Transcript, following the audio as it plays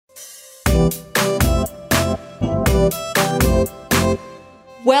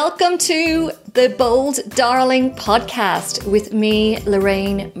Welcome to the Bold Darling podcast with me,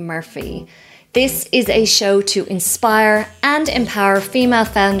 Lorraine Murphy. This is a show to inspire and empower female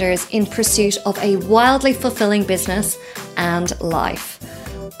founders in pursuit of a wildly fulfilling business and life.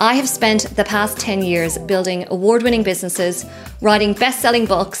 I have spent the past 10 years building award-winning businesses, writing best-selling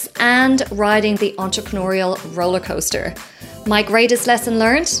books, and riding the entrepreneurial roller coaster. My greatest lesson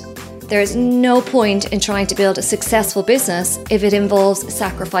learned? There is no point in trying to build a successful business if it involves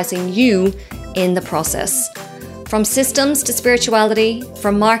sacrificing you in the process. From systems to spirituality,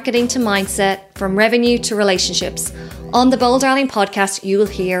 from marketing to mindset, from revenue to relationships, on the Bold Darling podcast, you will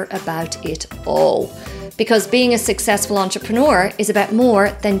hear about it all. Because being a successful entrepreneur is about more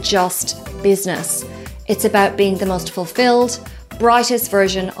than just business. It's about being the most fulfilled, brightest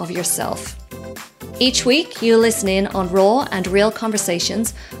version of yourself. Each week, you'll listen in on raw and real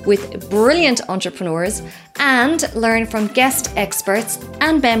conversations with brilliant entrepreneurs and learn from guest experts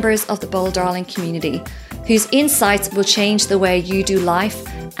and members of the Bold Darling community, whose insights will change the way you do life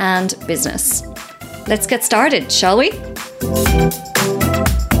and business. Let's get started, shall we?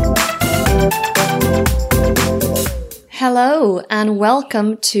 Hello, and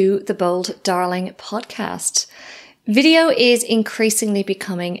welcome to the Bold Darling podcast. Video is increasingly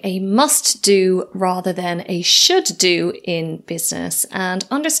becoming a must-do rather than a should-do in business, and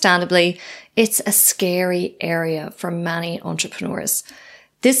understandably, it's a scary area for many entrepreneurs.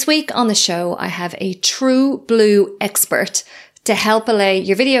 This week on the show, I have a true blue expert to help allay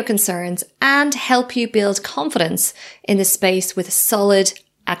your video concerns and help you build confidence in the space with solid,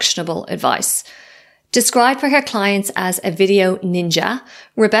 actionable advice. Described by her clients as a video ninja,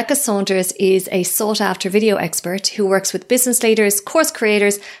 Rebecca Saunders is a sought-after video expert who works with business leaders, course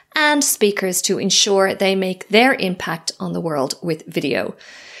creators, and speakers to ensure they make their impact on the world with video.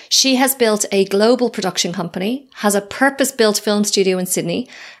 She has built a global production company, has a purpose-built film studio in Sydney,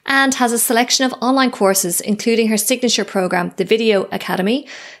 and has a selection of online courses, including her signature program, the Video Academy,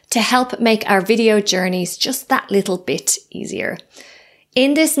 to help make our video journeys just that little bit easier.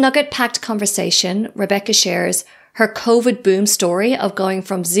 In this nugget-packed conversation, Rebecca shares her COVID boom story of going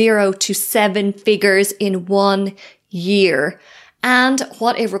from 0 to 7 figures in 1 year and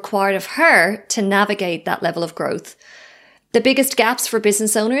what it required of her to navigate that level of growth. The biggest gaps for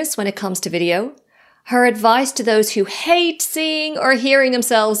business owners when it comes to video, her advice to those who hate seeing or hearing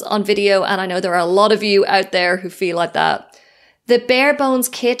themselves on video, and I know there are a lot of you out there who feel like that. The bare bones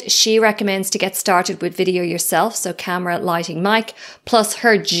kit she recommends to get started with video yourself, so camera, lighting, mic, plus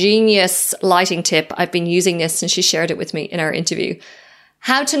her genius lighting tip. I've been using this since she shared it with me in our interview.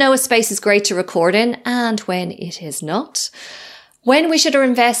 How to know a space is great to record in and when it is not. When we should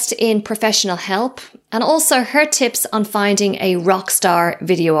invest in professional help, and also her tips on finding a rock star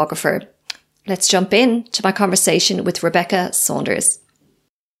videographer. Let's jump in to my conversation with Rebecca Saunders.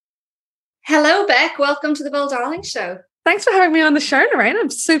 Hello, Beck. Welcome to the Bold Darling Show. Thanks for having me on the show, Lorraine.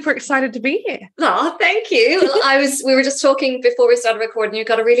 I'm super excited to be here. Oh, thank you. We were just talking before we started recording. You've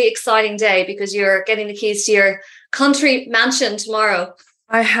got a really exciting day because you're getting the keys to your country mansion tomorrow.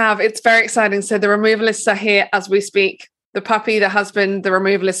 I have. It's very exciting. So the removalists are here as we speak. The puppy, the husband, the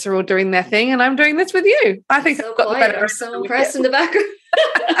removalists are all doing their thing, and I'm doing this with you. I think so I've got quiet. the better. I'm so impressed in the background.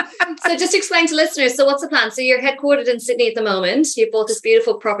 So just explain to listeners, so what's the plan? So you're headquartered in Sydney at the moment. You've bought this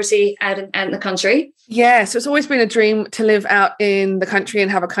beautiful property out in the country. Yeah, so it's always been a dream to live out in the country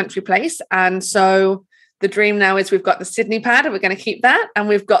and have a country place. And so the dream now is we've got the Sydney pad and we're going to keep that. And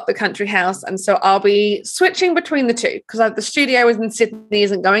we've got the country house. And so I'll be switching between the two because the studio in Sydney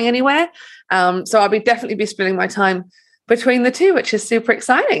isn't going anywhere. So I'll definitely be spending my time between the two, which is super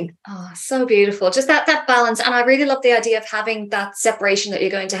exciting. Oh, so beautiful. Just that balance. And I really love the idea of having that separation that you're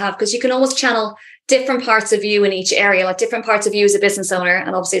going to have, because you can almost channel different parts of you in each area, like different parts of you as a business owner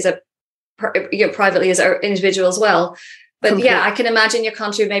and obviously privately as an individual as well. But completely. Yeah, I can imagine your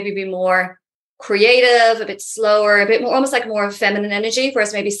country maybe be more creative, a bit slower, a bit more, almost like more of feminine energy,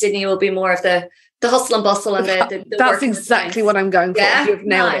 whereas maybe Sydney will be more of the hustle and bustle and the That's exactly what I'm going for. Yeah? You've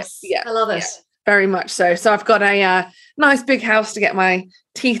nailed nice. it. Yeah, I love it. Yeah. Very much so. So I've got a nice big house to get my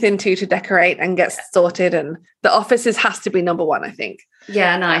teeth into to decorate and get sorted. And the offices has to be number one, I think.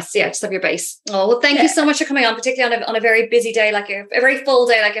 Yeah, nice. Yeah, just have your base. Oh, well, thank you so much for coming on, particularly on a very busy day, a very full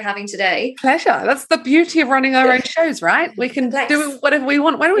day like you're having today. Pleasure. That's the beauty of running our own shows, right? We can do whatever we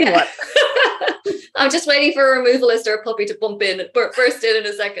want when we want. I'm just waiting for a removalist or a puppy to burst in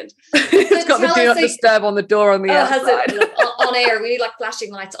a second. It's got the do not disturb on the door on the outside. On air. We need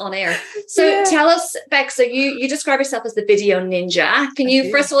flashing lights on air. So tell us, Beck, so you describe yourself as the video ninja. Can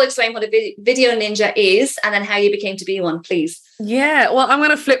you first of all explain what a video ninja is and then how you became to be one, please? Yeah, well, I'm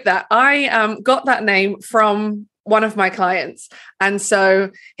going to flip that. I got that name from one of my clients. And so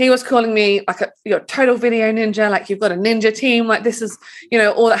he was calling me like you're a total video ninja, like you've got a ninja team, like this is,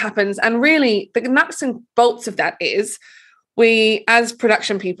 all that happens. And really the nuts and bolts of that is we, as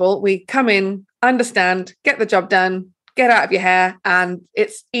production people, we come in, understand, get the job done, get out of your hair, and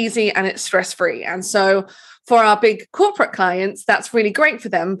it's easy and it's stress-free. And so for our big corporate clients, that's really great for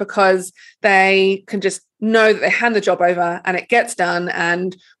them because they can just know that they hand the job over and it gets done,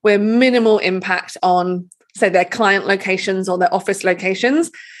 and we're minimal impact on, say, their client locations or their office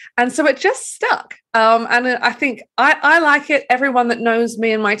locations. And so it just stuck. And I think I like it. Everyone that knows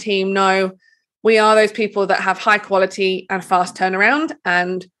me and my team know we are those people that have high quality and fast turnaround,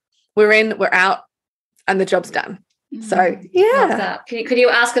 and we're in, we're out, and the job's done. So yeah. Love that. Could you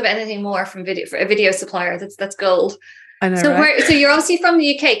ask about anything more from video for a video supplier? That's gold. I know, so right? So you're obviously from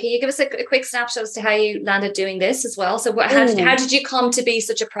the UK. Can you give us a quick snapshot as to how you landed doing this as well? So how did you come to be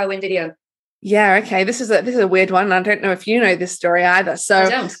such a pro in video? Yeah, okay. This is a weird one. I don't know if you know this story either.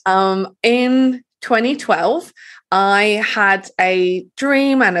 So in 2012, I had a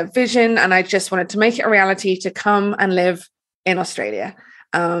dream and a vision, and I just wanted to make it a reality to come and live in Australia.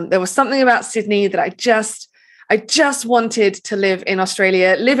 There was something about Sydney that I just wanted to live in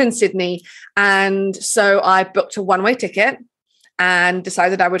Australia, live in Sydney. And so I booked a one-way ticket and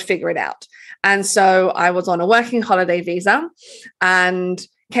decided I would figure it out. And so I was on a working holiday visa and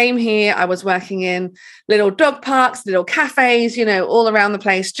came here. I was working in little dog parks, little cafes, all around the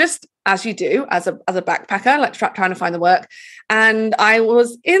place, just as you do as a backpacker, like trying to find the work. And I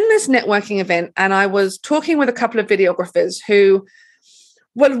was in this networking event and I was talking with a couple of videographers who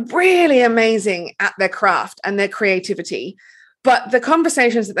were really amazing at their craft and their creativity. But the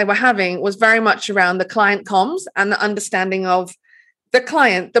conversations that they were having was very much around the client comms and the understanding of the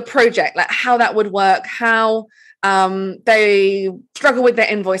client, the project, like how that would work, how they struggle with their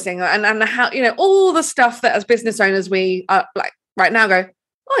invoicing and how, all the stuff that as business owners, we are like right now go,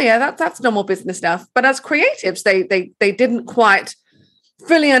 oh yeah, that's normal business stuff. But as creatives, they didn't quite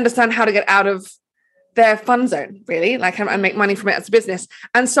fully understand how to get out of their fun zone, really, like, and make money from it as a business.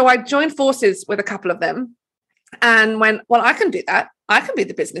 And so I joined forces with a couple of them and went, well, I can do that. I can be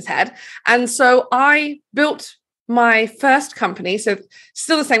the business head. And so I built my first company, so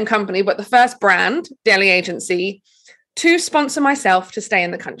still the same company, but the first brand, daily agency, to sponsor myself to stay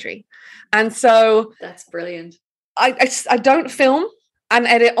in the country. And so that's brilliant. I don't film and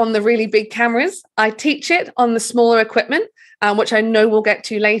edit on the really big cameras. I teach it on the smaller equipment, which I know we'll get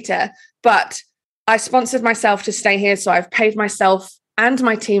to later. But I sponsored myself to stay here. So I've paid myself and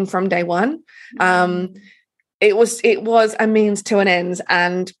my team from day one. It was a means to an end,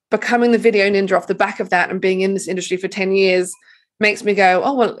 and becoming the video ninja off the back of that and being in this industry for 10 years makes me go,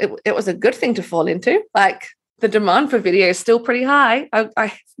 oh, well, it was a good thing to fall into. Like the demand for video is still pretty high.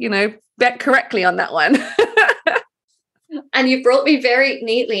 I bet correctly on that one. And you brought me very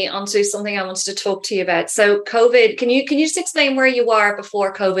neatly onto something I wanted to talk to you about. So COVID, can you just explain where you are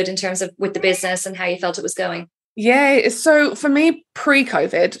before COVID in terms of with the business and how you felt it was going? Yeah. So for me,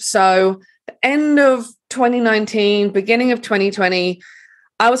 pre-COVID, so the end of 2019, beginning of 2020,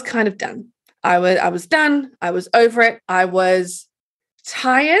 I was kind of done. I was done. I was over it. I was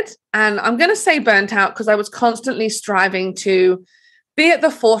tired, and I'm going to say burnt out because I was constantly striving to be at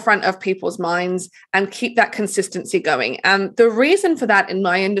the forefront of people's minds and keep that consistency going. And the reason for that in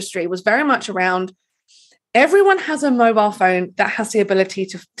my industry was very much around everyone has a mobile phone that has the ability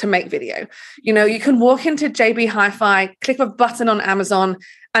to make video. You can walk into JB Hi-Fi, click a button on Amazon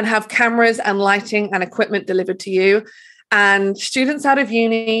and have cameras and lighting and equipment delivered to you. And students out of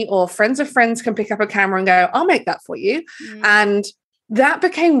uni or friends of friends can pick up a camera and go, I'll make that for you. And that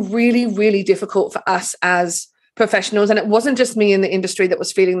became really, really difficult for us as professionals. And it wasn't just me in the industry that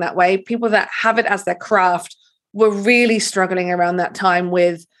was feeling that way. People that have it as their craft were really struggling around that time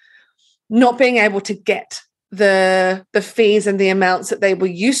with not being able to get the fees and the amounts that they were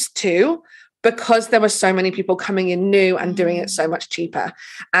used to because there were so many people coming in new and doing it so much cheaper.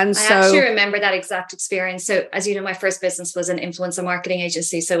 And so I actually remember that exact experience. So as you know, my first business was an influencer marketing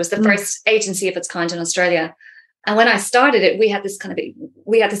agency. So it was the first agency of its kind in Australia. And when I started it, we had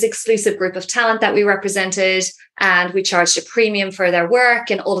this exclusive group of talent that we represented, and we charged a premium for their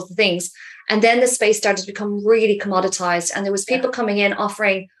work and all of the things. And then the space started to become really commoditized. And there was people coming in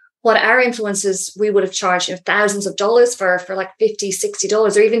offering what our influencers, we would have charged thousands of dollars for like $50,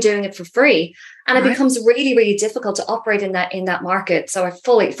 $60, or even doing it for free. And it becomes really, really difficult to operate in that market. So I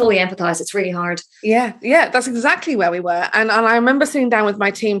fully empathize. It's really hard. Yeah, that's exactly where we were. And I remember sitting down with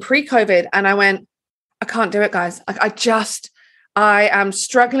my team pre-COVID and I went, I can't do it, guys. I am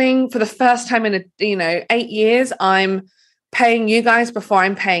struggling for the first time in 8 years. I'm paying you guys before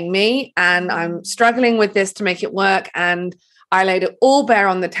I'm paying me, and I'm struggling with this to make it work. And I laid it all bare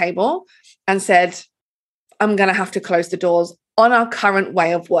on the table and said, I'm going to have to close the doors on our current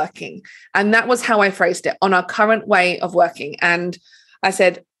way of working. And that was how I phrased it, on our current way of working. And I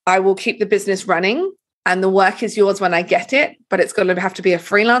said, I will keep the business running and the work is yours when I get it, but it's going to have to be a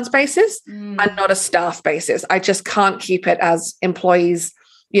freelance basis and not a staff basis. I just can't keep it as employees,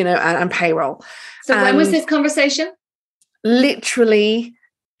 and payroll. So when was this conversation? Literally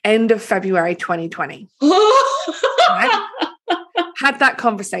end of February 2020. Right? Had that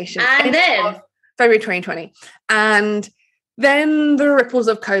conversation. And then February 2020. And then the ripples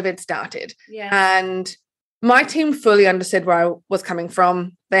of COVID started. Yeah. And my team fully understood where I was coming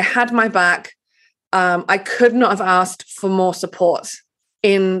from. They had my back. I could not have asked for more support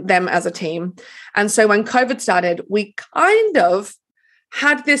in them as a team. And so when COVID started, we kind of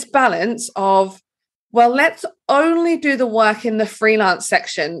had this balance of, well, let's only do the work in the freelance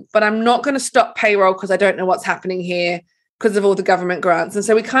section, but I'm not going to stop payroll because I don't know what's happening here because of all the government grants. And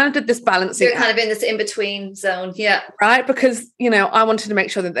so we kind of did this balancing. You're kind of in this in-between zone. Yeah. Right. Because, I wanted to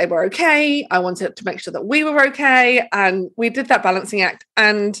make sure that they were okay. I wanted to make sure that we were okay. And we did that balancing act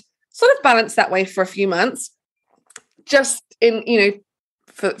and sort of balanced that way for a few months, just in,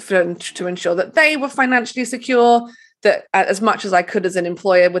 to ensure that they were financially secure, that as much as I could as an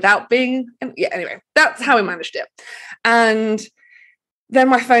employer without being, anyway, that's how we managed it. And then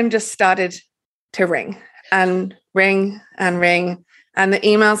my phone just started to ring and ring and ring, and the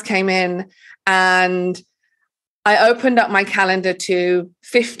emails came in, and I opened up my calendar to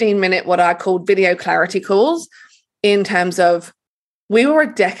 15-minute, what I called video clarity calls, in terms of we were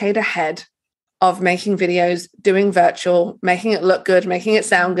a decade ahead of making videos, doing virtual, making it look good, making it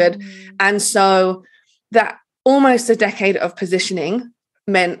sound good. And so that almost a decade of positioning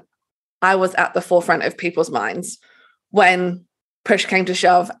meant I was at the forefront of people's minds when push came to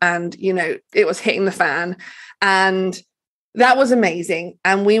shove and, it was hitting the fan. And that was amazing.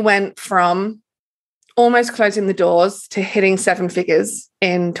 And we went from almost closing the doors to hitting 7 figures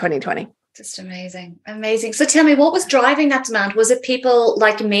in 2020. Just amazing. Amazing. So tell me, what was driving that demand? Was it people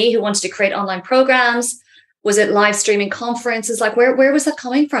like me who wanted to create online programs? Was it live streaming conferences? Like where was that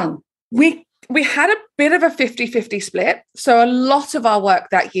coming from? We had a bit of a 50-50 split. So a lot of our work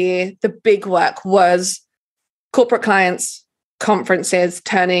that year, the big work, was corporate clients, conferences,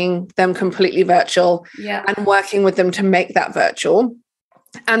 turning them completely virtual and working with them to make that virtual.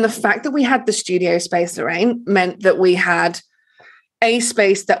 And the fact that we had the studio space, Lorraine, meant that we had a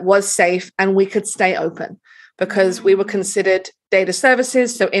space that was safe and we could stay open because we were considered data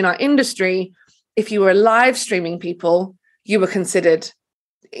services. So in our industry, if you were live streaming people, you were considered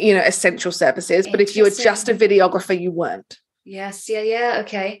essential services. But if you were just a videographer, you weren't. Yes. Yeah.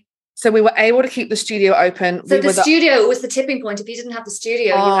 Okay. So we were able to keep the studio open. So the studio was the tipping point. If you didn't have the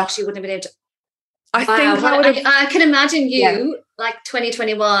studio, you actually wouldn't have been able to. I can imagine you like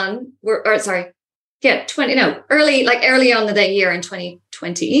 2021 early on in the year in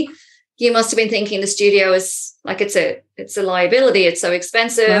 2020, you must have been thinking the studio is like, it's a liability. It's so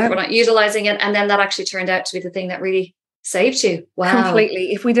expensive. Right. We're not utilizing it. And then that actually turned out to be the thing that really saved you. Wow.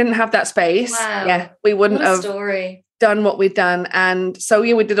 Completely. If we didn't have that space, we wouldn't have done what we've done. And so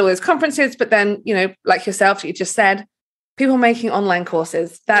we did all those conferences, but then, like yourself, you just said, people making online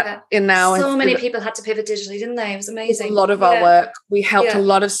courses so many people had to pivot digitally, didn't they? It was amazing. A lot of our work. We helped a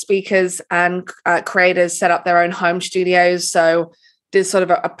lot of speakers and creators set up their own home studios. So did sort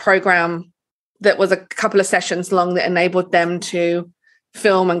of a program that was a couple of sessions long that enabled them to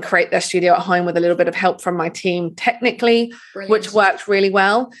film and create their studio at home with a little bit of help from my team technically. Brilliant. Which worked really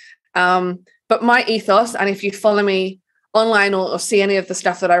well. But my ethos, and if you follow me online or see any of the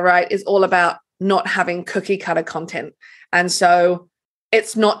stuff that I write, is all about not having cookie cutter content. And so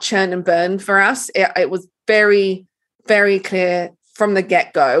it's not churn and burn for us. It was very, very clear from the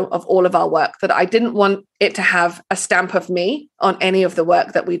get-go of all of our work that I didn't want it to have a stamp of me on any of the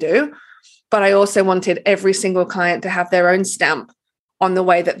work that we do. But I also wanted every single client to have their own stamp on the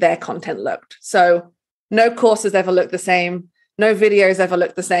way that their content looked. So no courses ever looked the same. No videos ever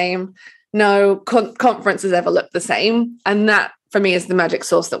looked the same. No conferences ever looked the same. And that, for me, is the magic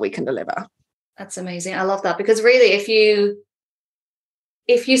sauce that we can deliver. That's amazing. I love that, because really,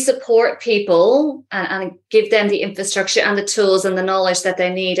 if you support people and give them the infrastructure and the tools and the knowledge that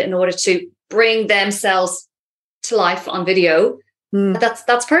they need in order to bring themselves to life on video,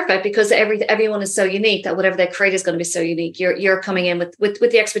 that's perfect, because everyone is so unique that whatever they create is going to be so unique. You're coming in with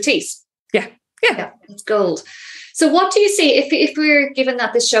the expertise. Yeah, Yeah, it's gold. So what do you see if we're given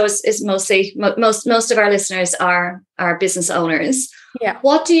that this show is mostly most of our listeners are business owners? Yeah.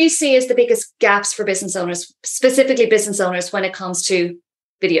 What do you see as the biggest gaps for business owners, specifically business owners, when it comes to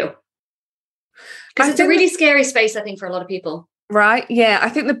video? Because it's a really scary space, I think, for a lot of people. Right. Yeah. I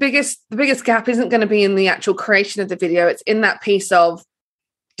think the biggest gap isn't going to be in the actual creation of the video. It's in that piece of,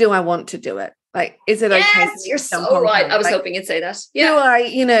 do I want to do it? Like, is it okay? Yes, you're so right. I was hoping you'd say that. Yeah.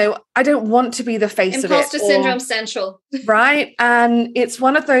 Do I don't want to be the face of it. Imposter syndrome central. Right. And it's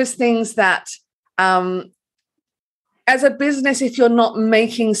one of those things that as a business, if you're not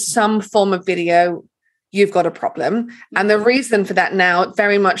making some form of video, you've got a problem. And the reason for that now,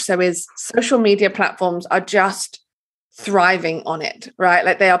 very much so, is social media platforms are just thriving on it, right?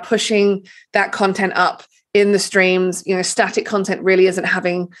 Like they are pushing that content up in the streams. Static content really isn't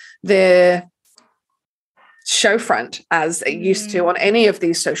having the show front as it used to on any of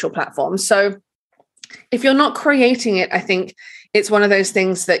these social platforms. So if you're not creating it, I think it's one of those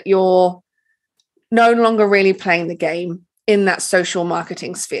things that you're no longer really playing the game in that social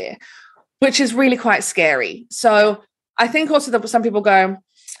marketing sphere, which is really quite scary. So I think also that some people go,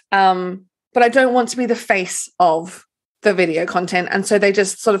 but I don't want to be the face of the video content. And so they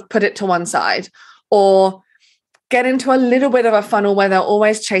just sort of put it to one side, or get into a little bit of a funnel where they're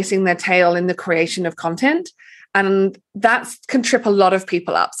always chasing their tail in the creation of content. And that can trip a lot of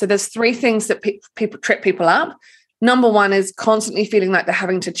people up. So there's three things that people trip people up. Number one is constantly feeling like they're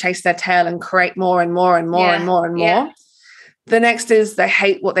having to chase their tail and create more and more and more and more and more. Yeah. The next is they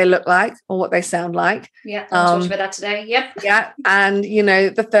hate what they look like or what they sound like. Yeah, I'll talk about that today. Yep. Yeah. And,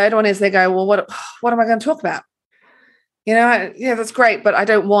 the third one is they go, well, what am I going to talk about? Yeah, that's great, but I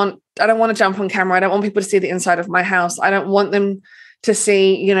don't want to jump on camera. I don't want people to see the inside of my house. I don't want them to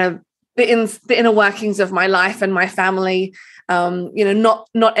see, the inner workings of my life and my family.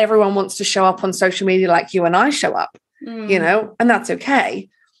 Not everyone wants to show up on social media like you and I show up, and that's okay.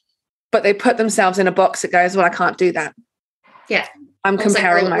 But they put themselves in a box that goes, well, I can't do that. Yeah. I'm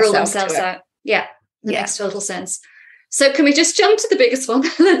comparing myself to it. Out. Yeah. That makes total sense. So can we just jump to the biggest one?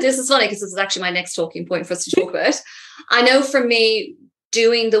 This is funny because this is actually my next talking point for us to talk about. I know for me,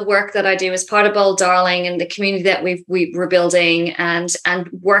 doing the work that I do as part of Bold Darling and the community that we're building and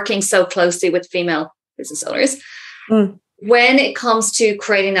working so closely with female business owners, when it comes to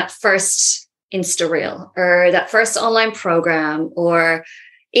creating that first Insta reel or that first online program, or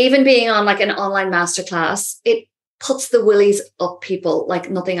even being on like an online masterclass, it puts the willies up people like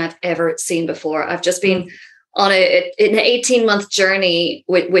nothing I've ever seen before. I've just been on an 18-month journey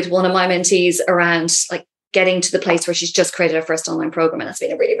with one of my mentees around like getting to the place where she's just created her first online program. And that's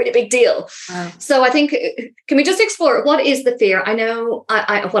been a really, really big deal. Wow. So I think, can we just explore what is the fear? I know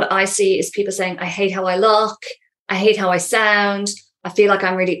what I see is people saying, I hate how I look. I hate how I sound. I feel like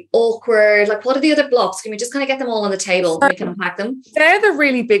I'm really awkward. Like, what are the other blocks? Can we just kind of get them all on the table and we can unpack them? They're the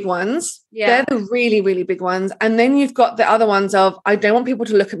really big ones. Yeah. They're the really, really big ones. And then you've got the other ones of, I don't want people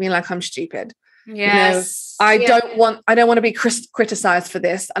to look at me like I'm stupid. Yes. I don't want to be criticized for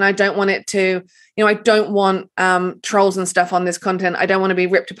this. And I don't want it to, I don't want trolls and stuff on this content. I don't want to be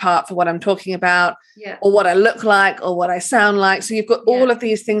ripped apart for what I'm talking about or what I look like or what I sound like. So you've got all of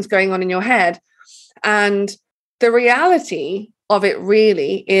these things going on in your head. And the reality of it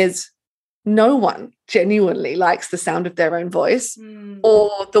really is no one genuinely likes the sound of their own voice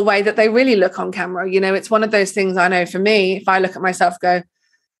or the way that they really look on camera. It's one of those things I know for me, if I look at myself, go,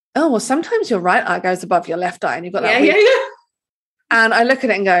 oh, well, sometimes your right eye goes above your left eye and you've got that. And I look at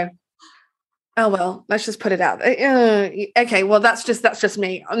it and go, oh, well, let's just put it out. Okay, well, that's just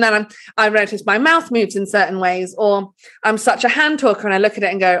me. And then I've noticed my mouth moves in certain ways, or I'm such a hand talker and I look at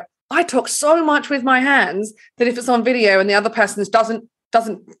it and go, I talk so much with my hands that if it's on video and the other person doesn't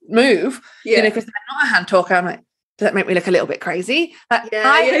move, because they're not a hand talker, I'm like, does that make me look a little bit crazy?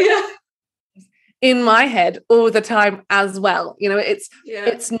 In my head all the time as well.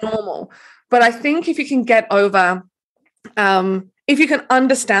 It's normal. But I think if you can get over, if you can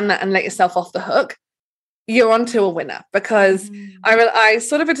understand that and let yourself off the hook, you're onto a winner. Because I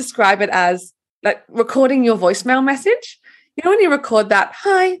sort of describe it as like recording your voicemail message. When you record that,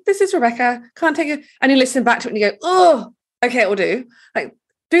 hi, this is Rebecca, can't take it, and you listen back to it and you go, oh, okay, it will do. Like,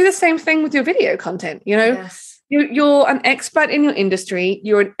 do the same thing with your video content. Yes. You're an expert in your industry.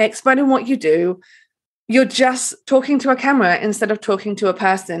 You're an expert in what you do. You're just talking to a camera instead of talking to a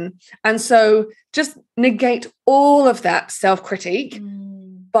person. And so just negate all of that self-critique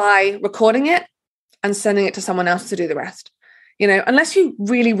by recording it and sending it to someone else to do the rest. Unless you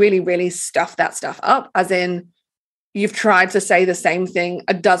really, really, really stuff that stuff up, as in you've tried to say the same thing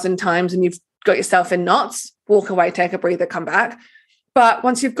a dozen times and you've got yourself in knots, walk away, take a breather, come back. But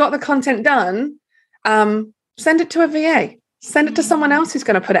once you've got the content done, send it to a VA, send it to someone else who's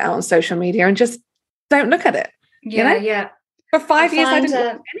going to put it out on social media, and just don't look at it. Yeah, yeah. For 5 years, I didn't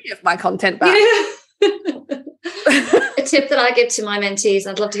look at any of my content back. A tip that I give to my mentees,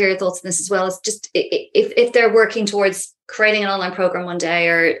 and I'd love to hear your thoughts on this as well, is just if they're working towards creating an online program one day,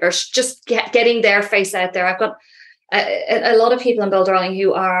 or just getting their face out there. I've got a lot of people in Build Darling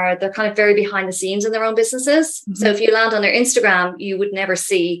who they're kind of very behind the scenes in their own businesses. Mm-hmm. So if you land on their Instagram, you would never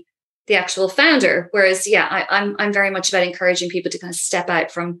see the actual founder. Whereas, I'm very much about encouraging people to kind of step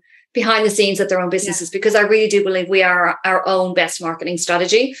out from behind the scenes at their own businesses, because I really do believe we are our own best marketing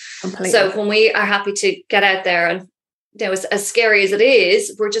strategy. Completely. So when we are happy to get out there, and as scary as it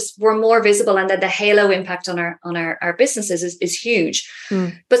is, we're more visible, and then the halo impact on our businesses is huge.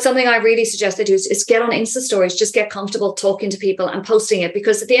 But something I really suggest they do is get on Insta stories, just get comfortable talking to people and posting it,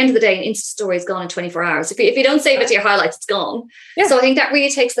 because at the end of the day, an Insta story is gone in 24 hours. If you don't save it to your highlights, it's gone. Yeah. So I think that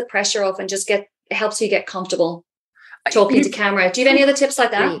really takes the pressure off and just helps you get comfortable talking to camera. Do you have any other tips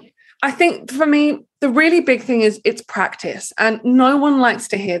like that? I think for me, the really big thing is it's practice, and no one likes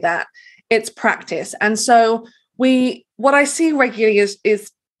to hear that. It's practice. And so what I see regularly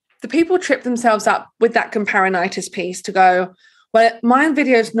is the people trip themselves up with that comparinitis piece to go, well, my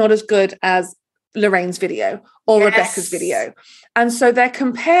video is not as good as Lorraine's video or Rebecca's video. And so they're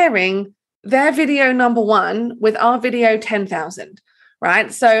comparing their video number 1 with our video 10,000,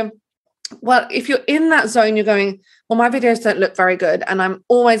 right? So, well, if you're in that zone, you're going, well, my videos don't look very good, and I'm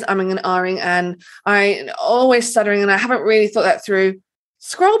always umming and ahhing, and I'm always stuttering, and I haven't really thought that through.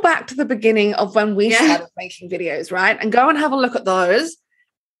 Scroll back to the beginning of when we started making videos, right? And go and have a look at those.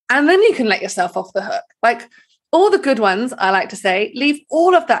 And then you can let yourself off the hook. Like all the good ones, I like to say, leave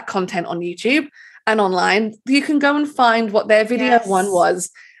all of that content on YouTube and online. You can go and find what their video 1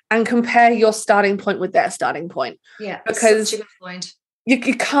 was and compare your starting point with their starting point. Yeah, because such a good point. You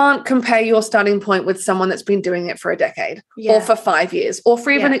can't compare your starting point with someone that's been doing it for a decade or for 5 years or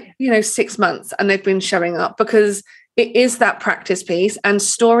for even 6 months, and they've been showing up, because it is that practice piece, and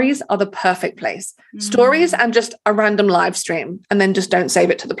stories are the perfect place. Stories and just a random live stream, and then just don't save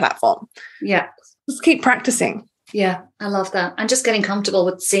it to the platform. Yeah. Just keep practicing. Yeah, I love that. And just getting comfortable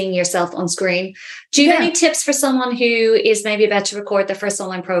with seeing yourself on screen. Do you have any tips for someone who is maybe about to record their first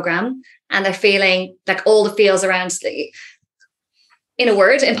online program, and they're feeling like all the feels around, in a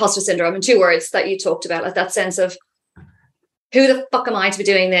word, imposter syndrome, in 2 words that you talked about, like that sense of, who the fuck am I to be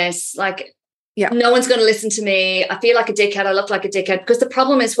doing this? Like, no one's going to listen to me. I feel like a dickhead. I look like a dickhead. Because the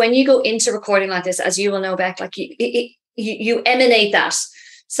problem is when you go into recording like this, as you will know, Beck, like you emanate that.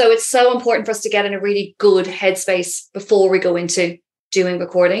 So it's so important for us to get in a really good headspace before we go into doing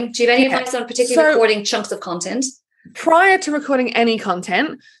recording. Do you have any advice on particularly recording chunks of content? Prior to recording any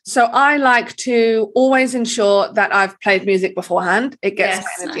content, so I like to always ensure that I've played music beforehand. It gets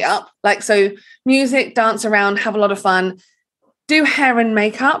my energy up. Like, so music, dance around, have a lot of fun, do hair and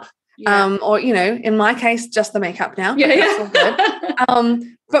makeup. Or, in my case, just the makeup now. That's all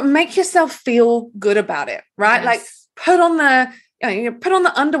good. But make yourself feel good about it, right? Yes. Like put on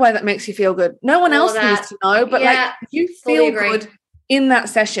the underwear that makes you feel good. No one else needs to know, but like you feel good in that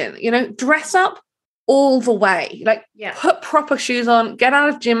session, dress up all the way, like put proper shoes on, get out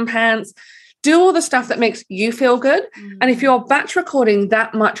of gym pants, do all the stuff that makes you feel good. And if you're batch recording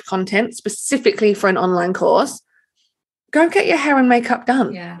that much content specifically for an online course, go get your hair and makeup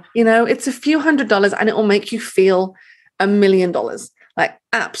done. Yeah. It's a few $100s and it will make you feel $1 million. Like,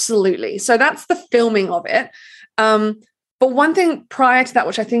 absolutely. So that's the filming of it. But one thing prior to that,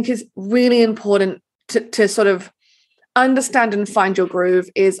 which I think is really important to sort of understand and find your groove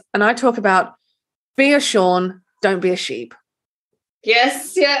is, and I talk about, be a Sean, don't be a sheep.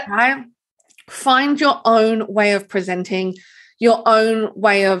 Yes. Yeah. Right? Find your own way of presenting, your own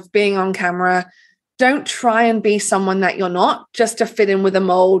way of being on camera. Don't try and be someone that you're not just to fit in with a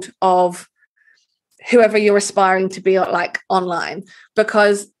mold of whoever you're aspiring to be like online.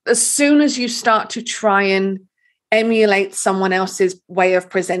 Because as soon as you start to try and emulate someone else's way of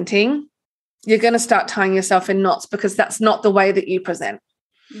presenting, you're going to start tying yourself in knots, because that's not the way that you present.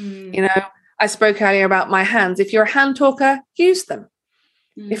 I spoke earlier about my hands. If you're a hand talker, use them.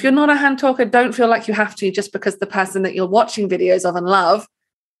 If you're not a hand talker, don't feel like you have to just because the person that you're watching videos of and love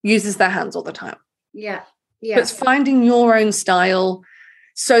uses their hands all the time. Yeah. But it's finding your own style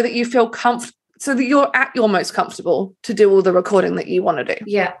so that you feel comfortable, so that you're at your most comfortable to do all the recording that you want to do.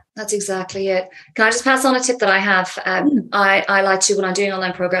 Yeah, that's exactly it. Can I just pass on a tip that I have? I like to, when I'm doing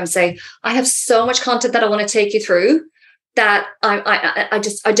online programs, say, I have so much content that I want to take you through, that I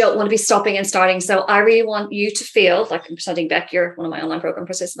don't want to be stopping and starting. So I really want you to feel like, I'm pretending, Beck, you're one of my online program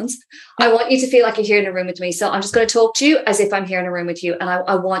participants. I want you to feel like you're here in a room with me. So I'm just going to talk to you as if I'm here in a room with you. And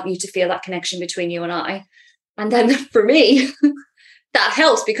I want you to feel that connection between you and I. And then for me, that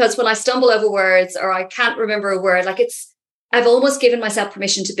helps, because when I stumble over words or I can't remember a word, like I've almost given myself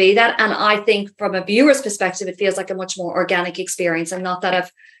permission to be that. And I think from a viewer's perspective, it feels like a much more organic experience, and not that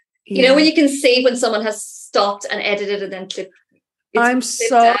I've, you know, when you can see when someone has stopped and edited and then clipped.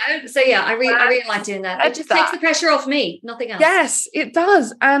 So yeah, I really like doing that. It just takes the pressure off me, nothing else. Yes, it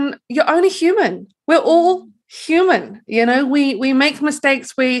does. And you're only human. We're all human. You know, we make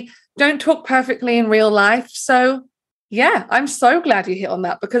mistakes. We don't talk perfectly in real life. So yeah, I'm so glad you hit on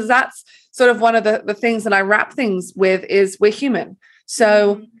that, because that's sort of one of the things that I wrap things with is we're human.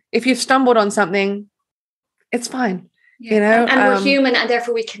 So if you've stumbled on something, it's fine. Yeah. You know, and we're human, and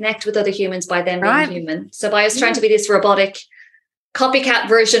therefore we connect with other humans by them being human. So by us trying to be this robotic copycat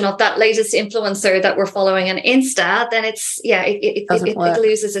version of that latest influencer that we're following on Insta, then it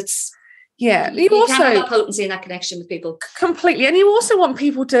loses its. Yeah, you also can't have that potency and that connection with people completely. And you also want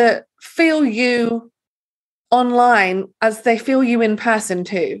people to feel you online as they feel you in person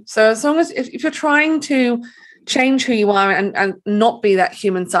too. So as long as if you're trying to change who you are and not be that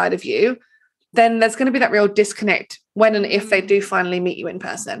human side of you, then there's going to be that real disconnect when and if they do finally meet you in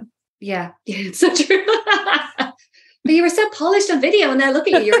person. Yeah, it's so true. But you were so polished on video, and now look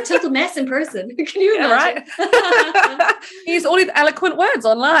at you. You're a total mess in person. Can you imagine? Right? You use all these eloquent words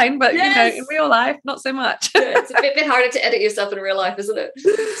online, but you know, in real life, not so much. Yeah, it's a bit harder to edit yourself in real life, isn't it?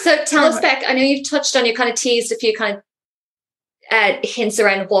 So tell us, Beck, I know you've touched on, you kind of teased a few kind of hints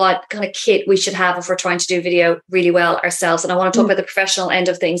around what kind of kit we should have if we're trying to do video really well ourselves. And I want to talk about the professional end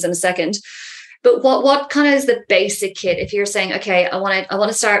of things in a second. But what kind of is the basic kit? If you're saying, okay, I want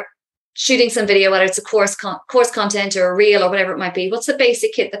to start shooting some video, whether it's a course content or a reel or whatever it might be, what's the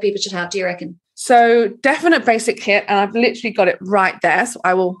basic kit that people should have, do you reckon? So definite basic kit, and I've literally got it right there, so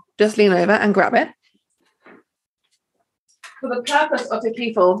I will just lean over and grab it. For the purpose of the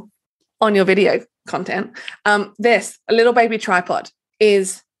people on your video content, this, a little baby tripod,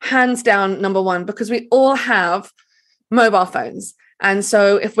 is hands down number one, because we all have mobile phones. And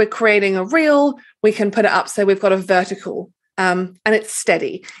so if we're creating a reel, we can put it up so we've got a vertical and it's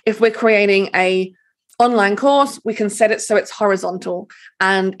steady. If we're creating a online course, we can set it so it's horizontal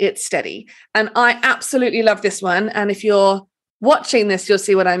and it's steady. And I absolutely love this one. And if you're watching this, you'll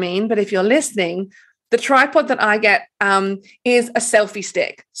see what I mean. But if you're listening, the tripod that I get is a selfie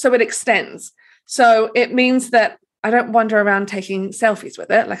stick. So it extends. So it means that I don't wander around taking selfies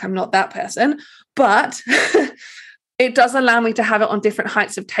with it. Like, I'm not that person, but it does allow me to have it on different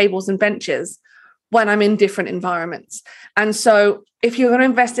heights of tables and benches when I'm in different environments. And so if you're going to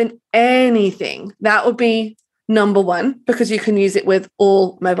invest in anything, that would be number one, because you can use it with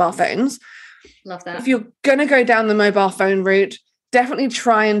all mobile phones. Love that. If you're going to go down the mobile phone route, definitely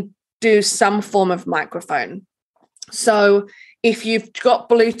try and do some form of microphone. So if you've got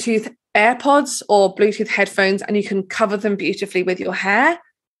Bluetooth AirPods or Bluetooth headphones and you can cover them beautifully with your hair,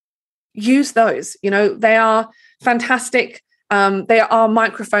 use those. You know, they are fantastic. They are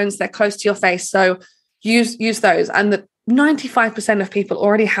microphones, they're close to your face. So use those. And the 95% of people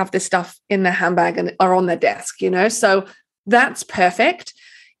already have this stuff in their handbag and are on their desk, you know, so that's perfect.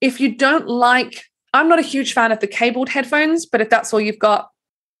 If you don't like, I'm not a huge fan of the cabled headphones, but if that's all you've got,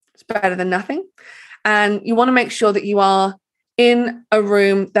 it's better than nothing. And you want to make sure that you are in a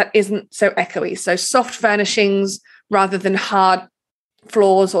room that isn't so echoey. So soft furnishings rather than hard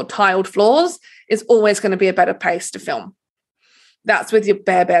floors or tiled floors is always going to be a better place to film. That's with your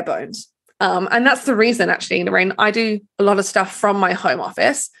bare bones. And that's the reason, actually, Lorraine, I do a lot of stuff from my home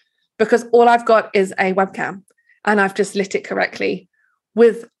office, because all I've got is a webcam and I've just lit it correctly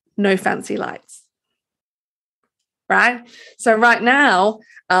with no fancy lights. Right? So right now,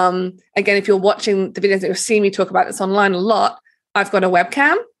 again, if you're watching the videos that you'll see me talk about this online a lot, I've got a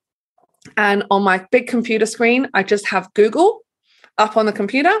webcam, and on my big computer screen, I just have Google up on the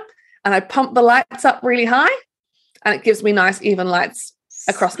computer, and I pump the lights up really high, and it gives me nice even lights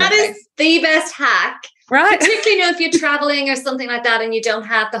across my face. That is the best hack. Right. Particularly, you know, if you're traveling or something like that and you don't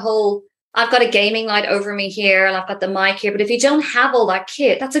have the whole, I've got a gaming light over me here and I've got the mic here, but if you don't have all that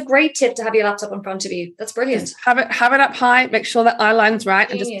kit, that's a great tip to have your laptop in front of you. That's brilliant. Just have it up high, make sure that eye line's right,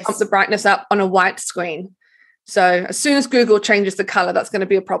 and just pump the brightness up on a white screen. So as soon as Google changes the color, that's going to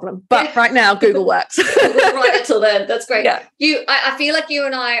be a problem. But right now, Google works. Right until then. That's great. Yeah. I feel like you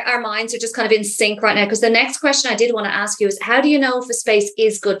and I, our minds are just kind of in sync right now, because the next question I did want to ask you is, how do you know if a space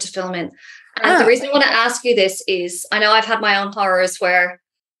is good to film in? And the reason I want to ask you this is, I know I've had my own horrors where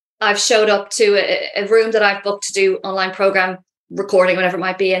I've showed up to a room that I've booked to do online program recording, whatever it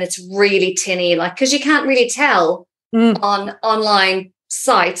might be, and it's really tinny, like, because you can't really tell on online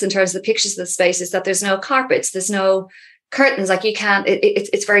sites in terms of the pictures of the spaces that there's no carpets, there's no curtains, like you can't,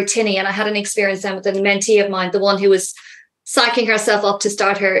 it's very tinny. And I had an experience then with a mentee of mine, the one who was psyching herself up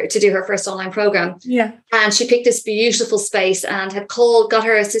to do her first online program. Yeah. And she picked this beautiful space and got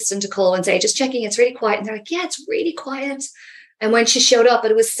her assistant to call and say, just checking, it's really quiet. And they're like, yeah, it's really quiet. And when she showed up,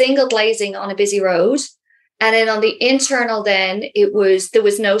 it was single glazing on a busy road. And then on the internal, then there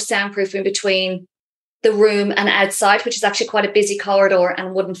was no soundproofing between the room and outside, which is actually quite a busy corridor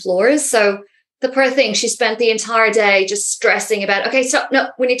and wooden floors. So the poor thing, she spent the entire day just stressing about, okay, stop.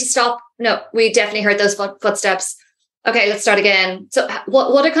 No, we need to stop. No, we definitely heard those footsteps. Okay, let's start again. So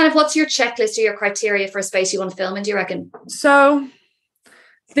what's your checklist or your criteria for a space you want to film in, do you reckon? So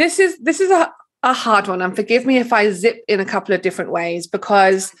this is a hard one. And forgive me if I zip in a couple of different ways,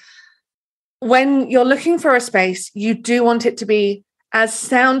 because when you're looking for a space, you do want it to be as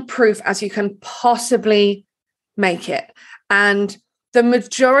soundproof as you can possibly make it. And the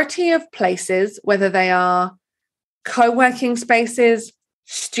majority of places, whether they are co-working spaces,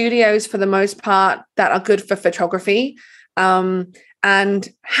 studios for the most part that are good for photography, and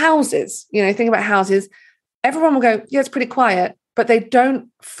houses, think about houses, everyone will go, yeah, it's pretty quiet, but they don't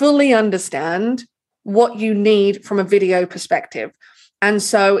fully understand what you need from a video perspective. And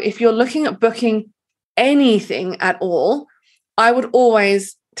so if you're looking at booking anything at all, I would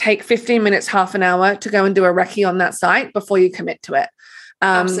always take 15 minutes, half an hour to go and do a recce on that site before you commit to it.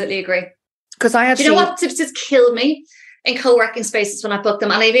 Absolutely agree. Because I do you know what just killed me in co-working spaces when I booked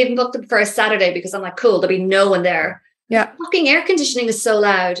them? And I've even booked them for a Saturday because I'm like, cool, there'll be no one there. Yeah. Fucking air conditioning is so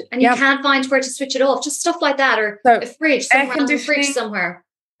loud and you can't find where to switch it off. Just stuff like that, or a fridge somewhere.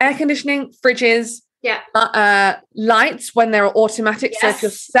 Air conditioning, fridges, lights when they're automatic. Yes. So if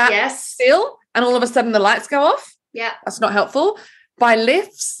you're sat still and all of a sudden the lights go off, that's not helpful. By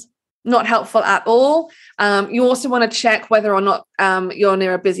lifts, not helpful at all. You also want to check whether or not you're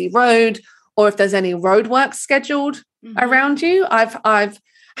near a busy road or if there's any road work scheduled around you. I've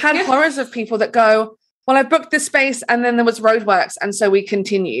had horrors of people that go, well, I booked this space and then there was roadworks, and so we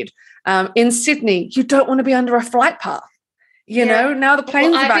continued. In Sydney, you don't want to be under a flight path. Now the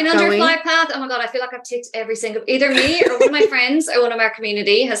plane's I've about been under a flight path. Oh my God, I feel like I've ticked every single, either me or one of my friends or one of our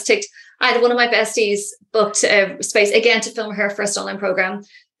community has ticked. I had one of my besties booked a space again to film her first online program.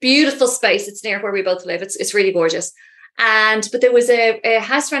 Beautiful space. It's near where we both live. It's really gorgeous. But there was a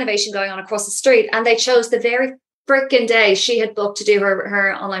house renovation going on across the street, and they chose the very frickin' day she had booked to do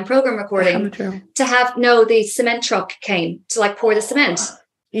her online program recording to have the cement truck came to like pour the cement.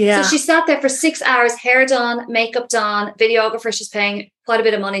 Yeah. So she sat there for 6 hours, hair done, makeup done, videographer she's paying quite a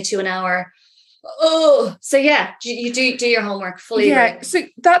bit of money to an hour. Oh, so yeah, you do your homework fully. Yeah, agree. So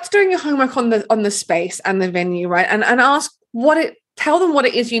that's doing your homework on the space and the venue, right? And ask tell them what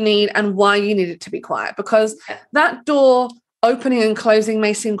it is you need and why you need it to be quiet, because that door opening and closing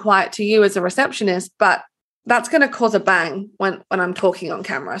may seem quiet to you as a receptionist, but that's going to cause a bang when I'm talking on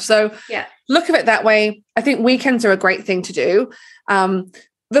camera. So look at it that way. I think weekends are a great thing to do.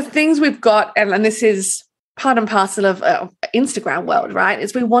 The things we've got, and this is part and parcel of Instagram world, right,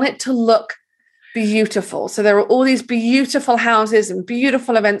 is we want it to look beautiful. So there are all these beautiful houses and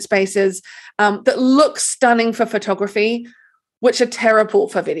beautiful event spaces that look stunning for photography, which are terrible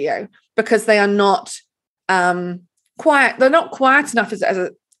for video because they are not quiet. They're not quiet enough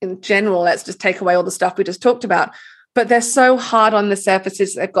as in general. Let's just take away all the stuff we just talked about. But they're so hard on the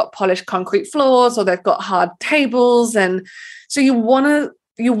surfaces. They've got polished concrete floors or they've got hard tables. And so you want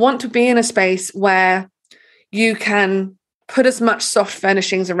to be in a space where you can put as much soft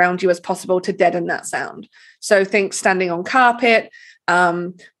furnishings around you as possible to deaden that sound. So think standing on carpet,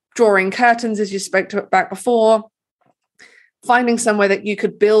 drawing curtains, as you spoke about before, finding somewhere that you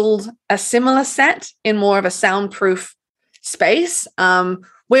could build a similar set in more of a soundproof space.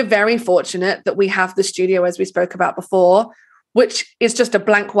 We're very fortunate that we have the studio, as we spoke about before, which is just a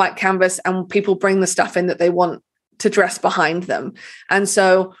blank white canvas, and people bring the stuff in that they want to dress behind them. And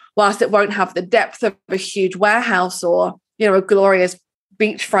so whilst it won't have the depth of a huge warehouse or, a glorious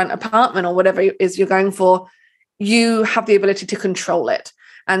beachfront apartment or whatever it is you're going for, you have the ability to control it.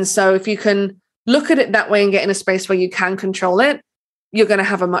 And so if you can look at it that way and get in a space where you can control it, you're going to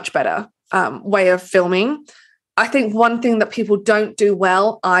have a much better way of filming. I think one thing that people don't do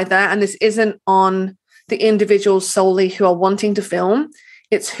well either, and this isn't on the individuals solely who are wanting to film,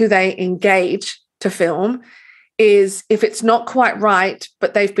 it's who they engage to film, is if it's not quite right,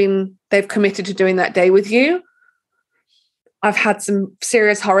 but they've committed to doing that day with you, I've had some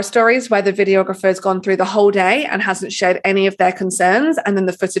serious horror stories where the videographer has gone through the whole day and hasn't shared any of their concerns, and then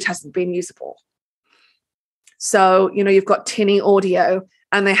the footage hasn't been usable. So, you've got tinny audio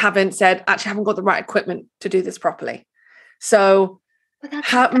and they haven't said, actually, I haven't got the right equipment to do this properly. So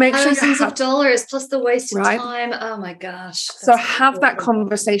make sure thousands of dollars plus the wasted time. Oh my gosh. So have that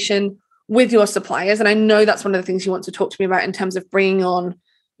conversation with your suppliers. And I know that's one of the things you want to talk to me about in terms of bringing on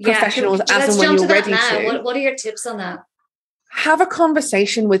professionals as and when you're ready to. What are your tips on that? Have a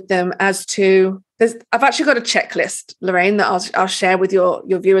conversation with them as to, I've actually got a checklist, Lorraine, that I'll share with your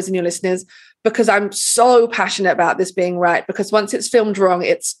viewers and your listeners, because I'm so passionate about this being right, because once it's filmed wrong,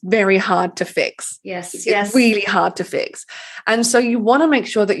 it's very hard to fix. Yes. It's really hard to fix. And so you want to make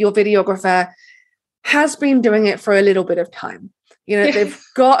sure that your videographer has been doing it for a little bit of time. They've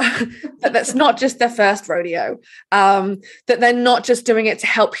got, that's not just their first rodeo, that they're not just doing it to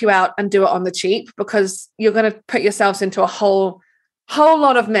help you out and do it on the cheap, because you're going to put yourselves into a whole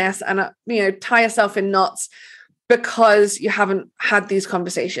lot of mess and, tie yourself in knots because you haven't had these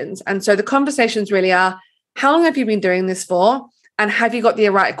conversations. And so the conversations really are, how long have you been doing this for? And have you got the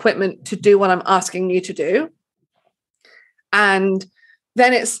right equipment to do what I'm asking you to do? And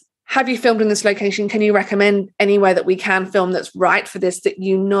then it's, have you filmed in this location? Can you recommend anywhere that we can film that's right for this, that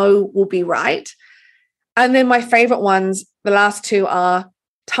will be right? And then my favorite ones, the last two, are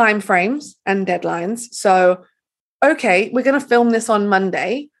time frames and deadlines. So, okay, we're going to film this on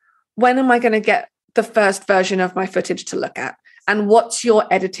Monday. When am I going to get the first version of my footage to look at? And what's your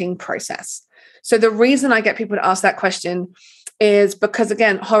editing process? So the reason I get people to ask that question is because,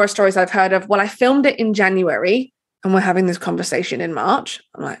 again, horror stories I've heard of, well, I filmed it in January and we're having this conversation in March.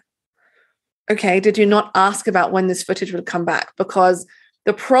 I'm like, okay, did you not ask about when this footage would come back? Because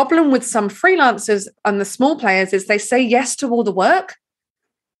the problem with some freelancers and the small players is they say yes to all the work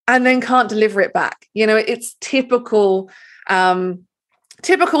and then can't deliver it back. It's typical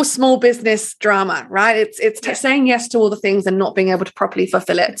small business drama, right? It's saying yes to all the things and not being able to properly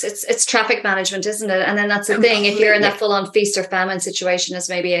fulfill it. It's traffic management, isn't it? And then that's the thing. If you're in that full-on feast or famine situation as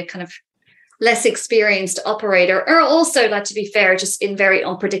maybe a kind of less experienced operator, or also, like, to be fair, just in very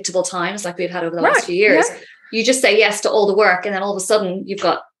unpredictable times like we've had over the last few years, you just say yes to all the work, and then all of a sudden you've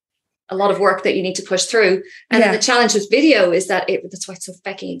got a lot of work that you need to push through. And then the challenge with video is that that's why it's so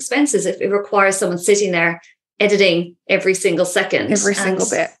fucking expensive. It requires someone sitting there editing every single second, every single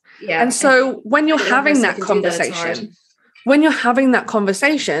bit. Yeah. And so when you're having that conversation,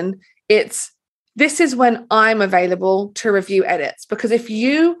 this is when I'm available to review edits. Because if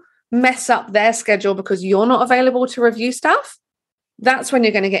you mess up their schedule because you're not available to review stuff, that's when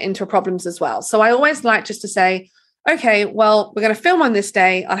you're going to get into problems as well. So I always like just to say, okay, well, we're going to film on this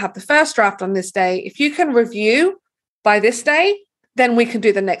day. I'll have the first draft on this day. If you can review by this day, then we can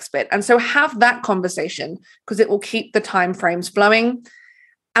do the next bit. And so have that conversation, because it will keep the time frames flowing.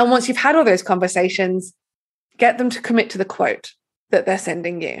 And once you've had all those conversations, get them to commit to the quote that they're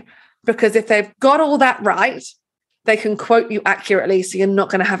sending you. Because if they've got all that right, they can quote you accurately, so you're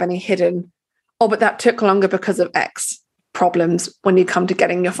not going to have any hidden, but that took longer because of X problems when you come to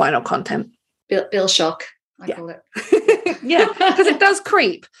getting your final content. Bill shock, I call it. Yeah, because it does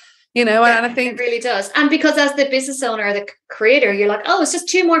creep, and I think it really does. And because as the business owner or the creator, you're like, oh, it's just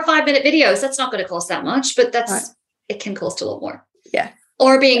 2 more 5-minute videos. That's not going to cost that much, but it can cost a lot more. Yeah.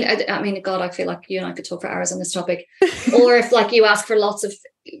 Or being, God, I feel like you and I could talk for hours on this topic. Or if you ask for lots of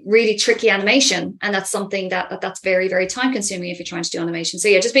really tricky animation, and that's something that's very, very time consuming if you're trying to do animation. So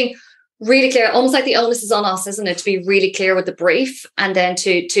just being really clear, almost like the onus is on us, isn't it, to be really clear with the brief, and then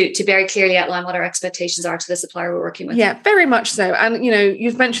to very clearly outline what our expectations are to the supplier we're working with. Yeah, very much so. And,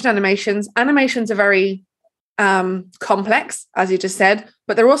 you've mentioned animations. Animations are very complex, as you just said,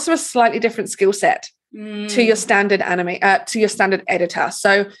 but they're also a slightly different skill set to your standard to your standard editor.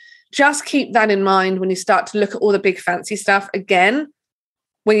 So just keep that in mind when you start to look at all the big fancy stuff. Again,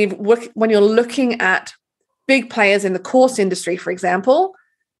 when you're looking at big players in the course industry, for example,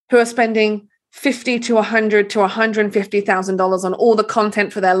 who are spending $50,000 to $100,000 to $150,000 on all the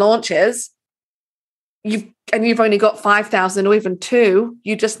content for their launches, you've only got 5,000 or even 2.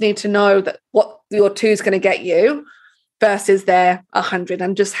 You just need to know that what your 2 is going to get you versus their 100,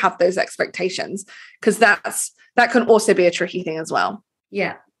 and just have those expectations, because that can also be a tricky thing as well.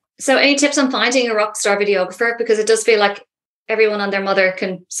 Yeah. So any tips on finding a rock star videographer? Because it does feel like everyone and their mother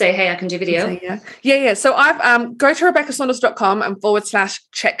can say, hey, I can do video. Yeah. So I've go to RebeccaSaunders.com and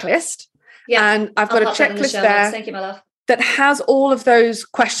 /checklist. Yeah. And I've got a checklist there. Thank you, my love. That has all of those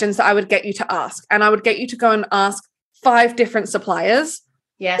questions that I would get you to ask. And I would get you to go and ask 5 different suppliers.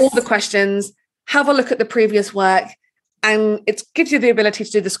 Yes. All the questions, have a look at the previous work, and it gives you the ability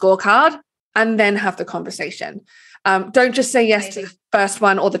to do the scorecard and then have the conversation. Don't just say yes to the first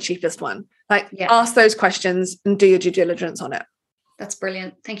one or the cheapest one. Ask those questions and do your due diligence on it. That's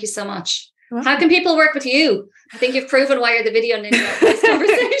brilliant. Thank you so much. How can people work with you? I think you've proven why you're the video ninja of this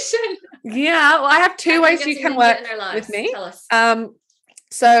conversation. Yeah, well, I have two ways you can work with me. Tell us.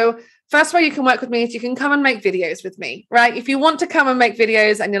 So first way you can work with me is you can come and make videos with me, right? If you want to come and make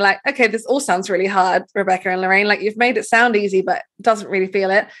videos and you're like, okay, this all sounds really hard, Rebecca and Lorraine, like you've made it sound easy, but doesn't really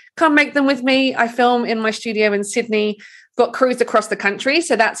feel it. Come make them with me. I film in my studio in Sydney, got crews across the country.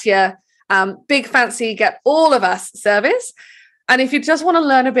 So that's your big fancy, get all of us service. And if you just want to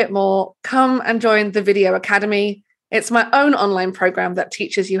learn a bit more, come and join the Video Academy. It's my own online program that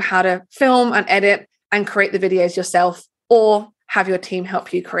teaches you how to film and edit and create the videos yourself, or have your team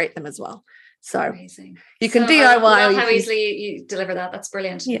help you create them as well. So amazing. You can DIY. I love how easily you deliver that. That's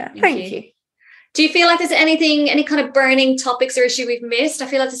brilliant. Yeah, thank you. Do you feel like there's any kind of burning topics or issue we've missed? I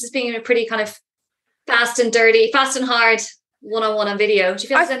feel like this has been a pretty kind of fast and hard one-on-one on video. Do you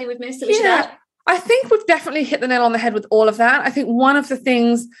feel like there's anything we've missed that we should add? I think we've definitely hit the nail on the head with all of that. I think one of the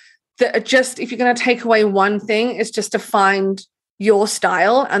things that are just, if you're going to take away one thing, is just to find your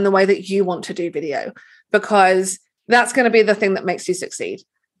style and the way that you want to do video, because that's going to be the thing that makes you succeed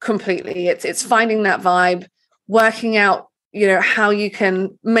completely. It's finding that vibe, working out, how you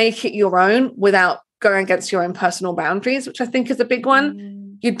can make it your own without going against your own personal boundaries, which I think is a big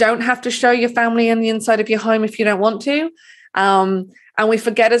one. You don't have to show your family and the inside of your home if you don't want to. And we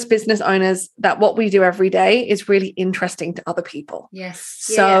forget as business owners that what we do every day is really interesting to other people. Yes.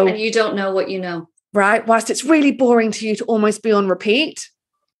 So, and you don't know what you know. Right. Whilst it's really boring to you to almost be on repeat,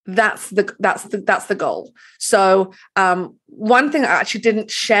 that's the goal. So one thing I actually didn't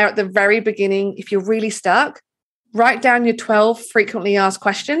share at the very beginning, if you're really stuck, write down your 12 frequently asked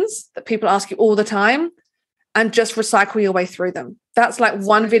questions that people ask you all the time and just recycle your way through them. That's like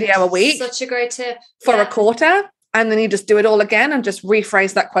one video a week. Such a great tip. For a quarter. And then you just do it all again and just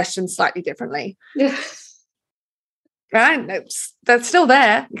rephrase that question slightly differently. Yeah. Right? That's still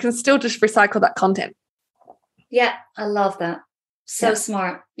there. You can still just recycle that content. Yeah, I love that. So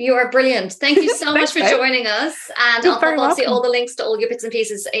smart. You are brilliant. Thank you so much for joining us. And I'll put obviously all the links to all your bits and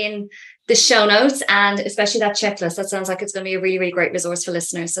pieces in the show notes, and especially that checklist. That sounds like it's going to be a really, really great resource for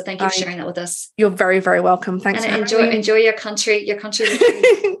listeners. So thank you for sharing that with us. You're very, very welcome. Thanks. And enjoy your country.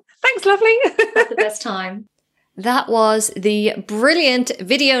 Thanks, lovely. Have the best time. That was the brilliant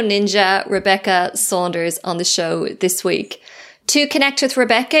video ninja, Rebecca Saunders, on the show this week. To connect with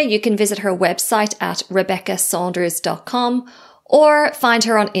Rebecca, you can visit her website at rebeccasaunders.com or find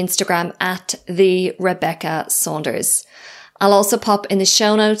her on Instagram at the Rebecca Saunders. I'll also pop in the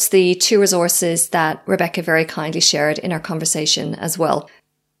show notes the 2 resources that Rebecca very kindly shared in our conversation as well.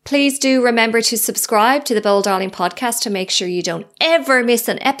 Please do remember to subscribe to the Bold Darling podcast to make sure you don't ever miss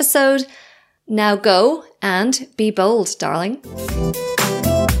an episode. Now go and be bold, darling.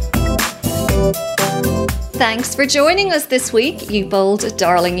 Thanks for joining us this week, you bold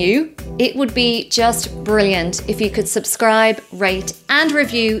darling you. It would be just brilliant if you could subscribe, rate and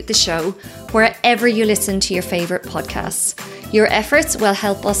review the show wherever you listen to your favourite podcasts. Your efforts will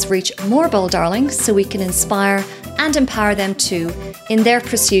help us reach more bold darlings so we can inspire and empower them too in their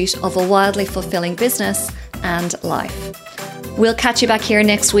pursuit of a wildly fulfilling business and life. We'll catch you back here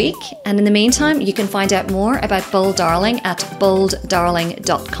next week. And in the meantime, you can find out more about Bold Darling at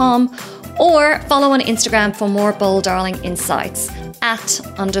bolddarling.com or follow on Instagram for more Bold Darling insights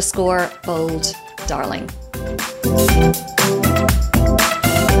 @_bolddarling.